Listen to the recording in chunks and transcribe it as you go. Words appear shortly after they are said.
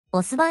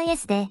オスバン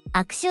S で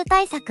悪臭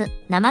対策、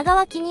生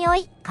乾き匂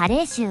い、加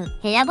齢臭、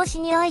部屋干し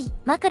匂い、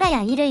枕や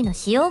衣類の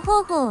使用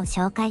方法を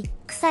紹介。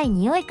臭い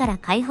匂いから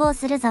解放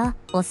するぞ。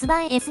オスバ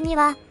ン S に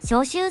は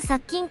消臭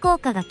殺菌効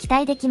果が期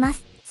待できま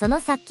す。その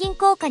殺菌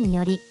効果に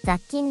より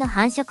雑菌の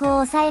繁殖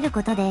を抑える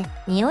ことで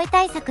匂い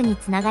対策に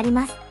つながり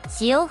ます。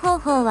使用方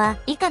法は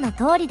以下の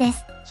通りで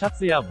す。シャ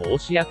ツや帽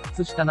子や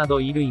靴下など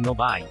衣類の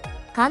場合、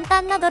簡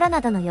単な泥な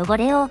どの汚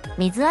れを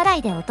水洗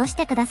いで落とし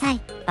てくださ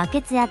い。バ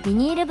ケツやビ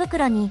ニール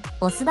袋に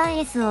オスバン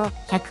S を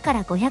100か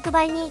ら500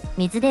倍に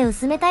水で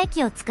薄めた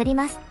液を作り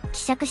ます。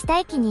希釈した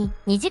液に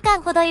2時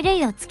間ほど衣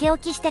類をつけ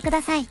置きしてく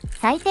ださい。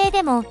最低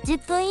でも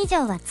10分以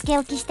上はつけ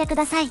置きしてく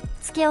ださい。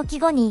つけ置き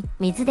後に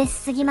水で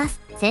すすぎま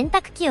す。洗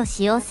濯機を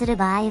使用する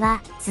場合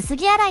は、すす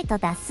ぎ洗いと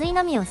脱水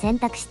のみを選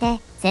択し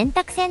て、洗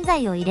濯洗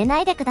剤を入れな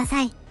いでくだ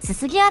さい。す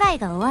すぎ洗い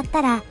が終わっ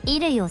たら、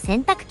衣類を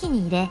洗濯機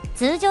に入れ、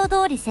通常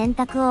通り洗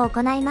濯を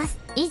行います。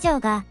以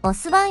上がオ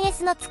スバン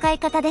S の使い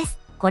方で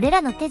す。これ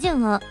らの手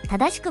順を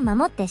正しく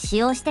守って使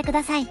用してく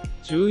ださい。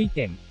注意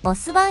点。オ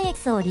スバン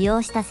S を利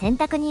用した洗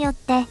濯によっ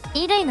て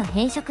衣類の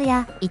変色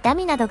や傷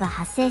みなどが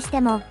発生して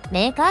も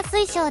メーカー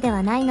推奨で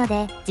はないの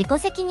で自己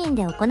責任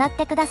で行っ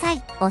てくださ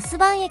い。オス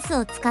バン S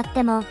を使っ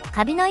ても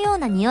カビのよう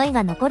な匂い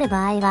が残る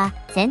場合は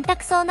洗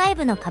濯槽内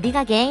部のカビ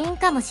が原因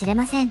かもしれ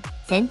ません。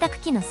洗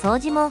濯機の掃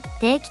除も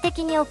定期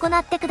的に行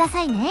ってくだ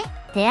さいね。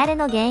手荒れ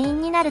の原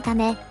因になるた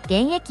め、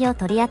原液を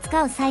取り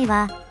扱う際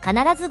は、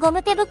必ずゴ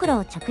ム手袋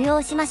を着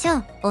用しましょ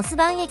う。オス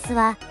バン S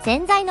は、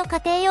洗剤の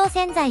家庭用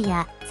洗剤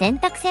や、洗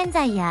濯洗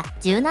剤や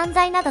柔軟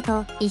剤など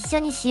と一緒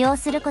に使用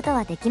すること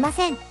はできま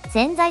せん。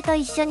洗剤と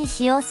一緒に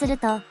使用する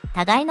と、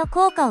互いの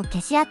効果を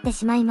消し合って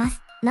しまいま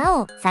す。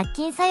なお、殺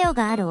菌作用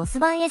があるオス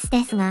バン S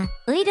ですが、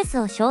ウイルス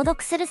を消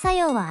毒する作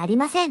用はあり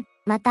ません。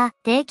また、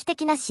定期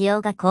的な使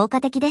用が効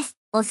果的です。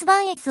オスバ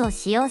ン S を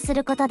使用す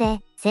ることで、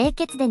清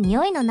潔で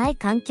匂いのない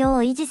環境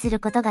を維持する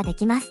ことがで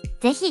きます。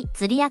ぜひ、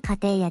釣りや家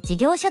庭や事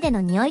業所での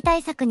匂い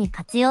対策に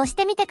活用し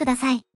てみてください。